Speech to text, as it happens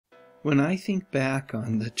When I think back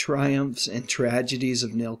on the triumphs and tragedies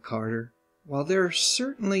of Nell Carter, while there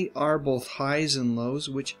certainly are both highs and lows,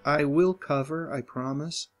 which I will cover, I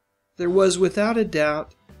promise, there was without a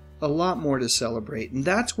doubt a lot more to celebrate, and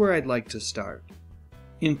that's where I'd like to start.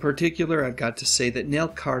 In particular, I've got to say that Nell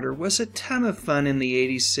Carter was a ton of fun in the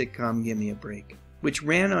 80s sitcom Gimme a Break, which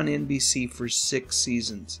ran on NBC for 6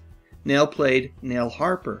 seasons. Nell played Nell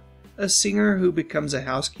Harper, a singer who becomes a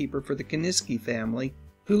housekeeper for the Kiniski family,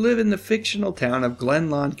 who live in the fictional town of Glen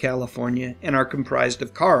Lawn, California, and are comprised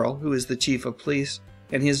of Carl, who is the chief of police,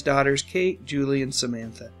 and his daughters Kate, Julie, and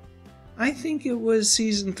Samantha. I think it was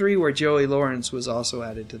season 3 where Joey Lawrence was also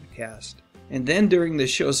added to the cast. And then during the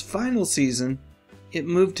show's final season, it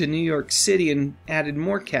moved to New York City and added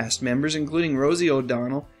more cast members, including Rosie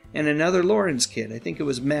O'Donnell and another Lawrence kid. I think it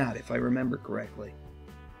was Matt, if I remember correctly.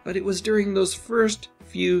 But it was during those first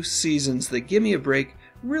few seasons that Gimme a Break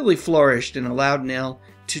really flourished and allowed Nell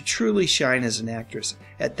to truly shine as an actress.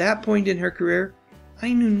 At that point in her career,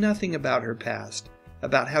 I knew nothing about her past,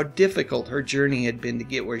 about how difficult her journey had been to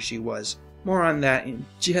get where she was. More on that in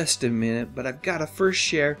just a minute, but I've got to first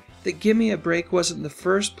share that Gimme a Break wasn't the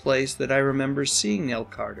first place that I remember seeing Nell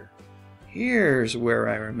Carter. Here's where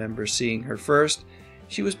I remember seeing her first.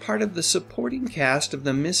 She was part of the supporting cast of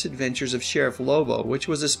The Misadventures of Sheriff Lobo, which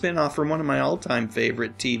was a spin-off from one of my all-time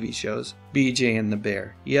favorite TV shows, BJ and the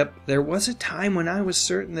Bear. Yep, there was a time when I was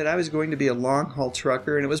certain that I was going to be a long-haul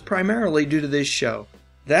trucker, and it was primarily due to this show.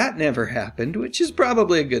 That never happened, which is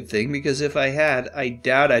probably a good thing, because if I had, I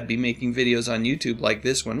doubt I'd be making videos on YouTube like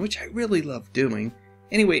this one, which I really love doing.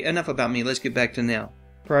 Anyway, enough about me, let's get back to Nell.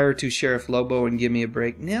 Prior to Sheriff Lobo and Gimme a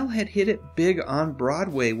Break, Nell had hit it big on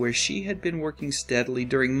Broadway, where she had been working steadily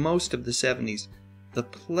during most of the 70s. The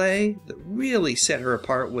play that really set her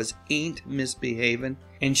apart was Ain't Misbehavin',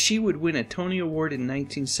 and she would win a Tony Award in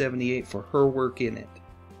 1978 for her work in it.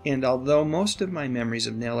 And although most of my memories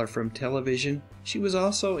of Nell are from television, she was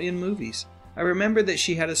also in movies. I remember that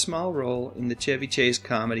she had a small role in the Chevy Chase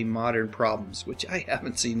comedy Modern Problems, which I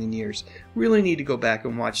haven't seen in years. Really need to go back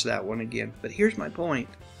and watch that one again. But here's my point.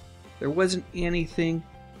 There wasn't anything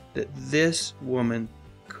that this woman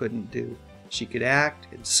couldn't do. She could act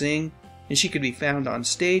and sing, and she could be found on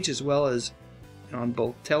stage as well as on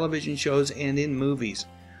both television shows and in movies.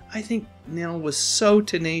 I think Nell was so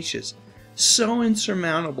tenacious, so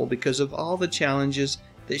insurmountable because of all the challenges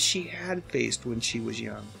that she had faced when she was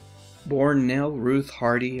young. Born Nell Ruth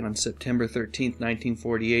Hardy on September 13,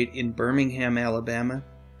 1948 in Birmingham, Alabama,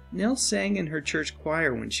 Nell sang in her church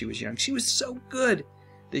choir when she was young. She was so good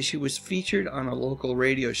that she was featured on a local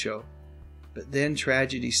radio show. But then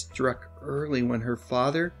tragedy struck early when her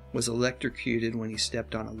father was electrocuted when he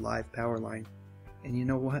stepped on a live power line. And you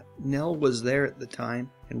know what? Nell was there at the time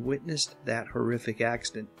and witnessed that horrific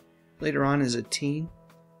accident. Later on as a teen,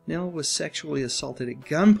 Nell was sexually assaulted at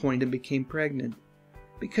gunpoint and became pregnant.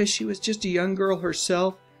 Because she was just a young girl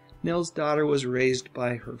herself, Nell's daughter was raised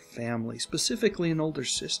by her family, specifically an older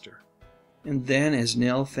sister. And then as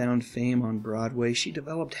Nell found fame on Broadway, she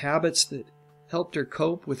developed habits that helped her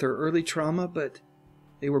cope with her early trauma, but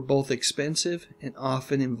they were both expensive and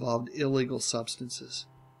often involved illegal substances.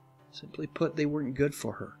 Simply put, they weren't good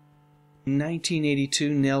for her. In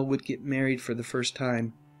 1982, Nell would get married for the first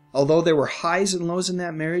time. Although there were highs and lows in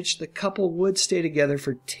that marriage, the couple would stay together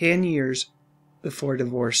for 10 years before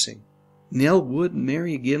divorcing. Nell would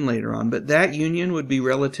marry again later on, but that union would be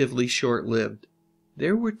relatively short-lived.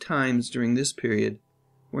 There were times during this period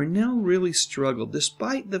where Nell really struggled,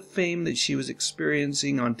 despite the fame that she was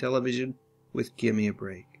experiencing on television with Gimme a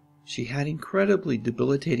Break. She had incredibly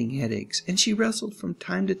debilitating headaches, and she wrestled from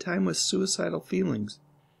time to time with suicidal feelings.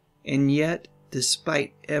 And yet,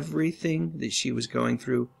 despite everything that she was going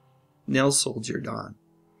through, Nell soldiered on.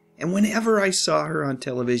 And whenever I saw her on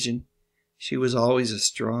television, she was always a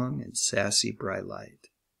strong and sassy bright light.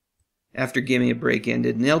 After Gimme a Break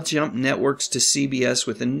ended, Nell jumped networks to CBS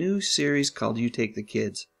with a new series called You Take the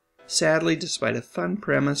Kids. Sadly, despite a fun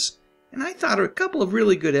premise, and I thought a couple of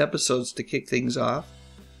really good episodes to kick things off,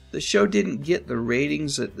 the show didn't get the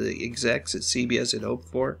ratings that the execs at CBS had hoped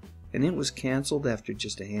for, and it was canceled after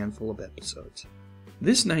just a handful of episodes.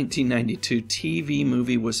 This 1992 TV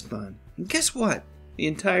movie was fun. And guess what? The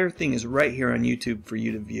entire thing is right here on YouTube for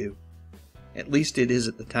you to view. At least it is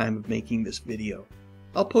at the time of making this video.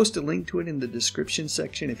 I'll post a link to it in the description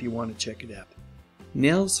section if you want to check it out.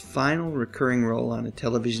 Nell's final recurring role on a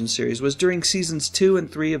television series was during seasons 2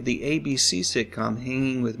 and 3 of the ABC sitcom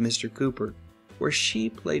Hanging with Mr. Cooper, where she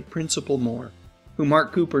played Principal Moore, who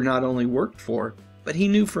Mark Cooper not only worked for, but he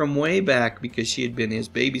knew from way back because she had been his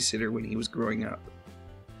babysitter when he was growing up.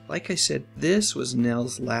 Like I said, this was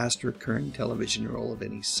Nell's last recurring television role of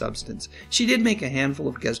any substance. She did make a handful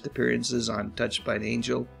of guest appearances on Touched by an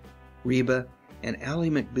Angel, Reba, and Ally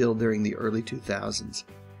McBeal during the early 2000s.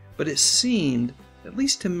 But it seemed, at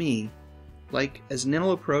least to me, like as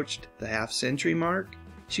Nell approached the half-century mark,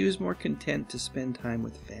 she was more content to spend time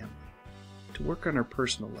with family, to work on her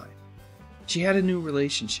personal life. She had a new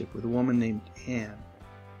relationship with a woman named Anne,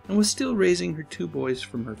 and was still raising her 2 boys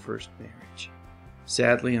from her first marriage.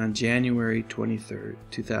 Sadly, on January 23,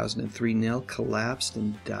 2003, Nell collapsed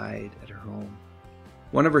and died at her home.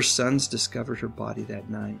 One of her sons discovered her body that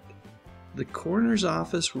night. The coroner's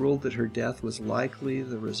office ruled that her death was likely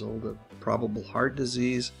the result of probable heart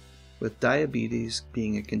disease, with diabetes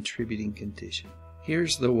being a contributing condition.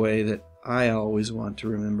 Here's the way that I always want to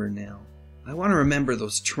remember Nell. I want to remember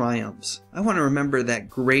those triumphs. I want to remember that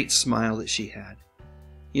great smile that she had.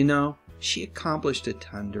 You know, she accomplished a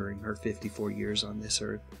ton during her 54 years on this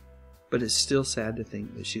earth, but it's still sad to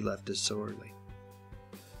think that she left us so early.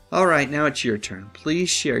 Alright, now it's your turn.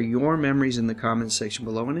 Please share your memories in the comments section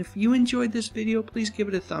below, and if you enjoyed this video, please give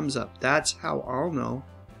it a thumbs up. That's how I'll know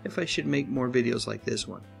if I should make more videos like this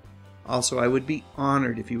one. Also, I would be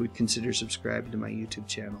honored if you would consider subscribing to my YouTube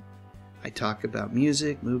channel. I talk about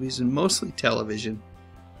music, movies, and mostly television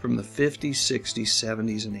from the 50s, 60s,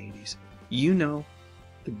 70s, and 80s. You know,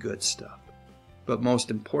 the good stuff. But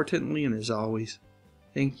most importantly, and as always,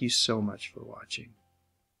 thank you so much for watching.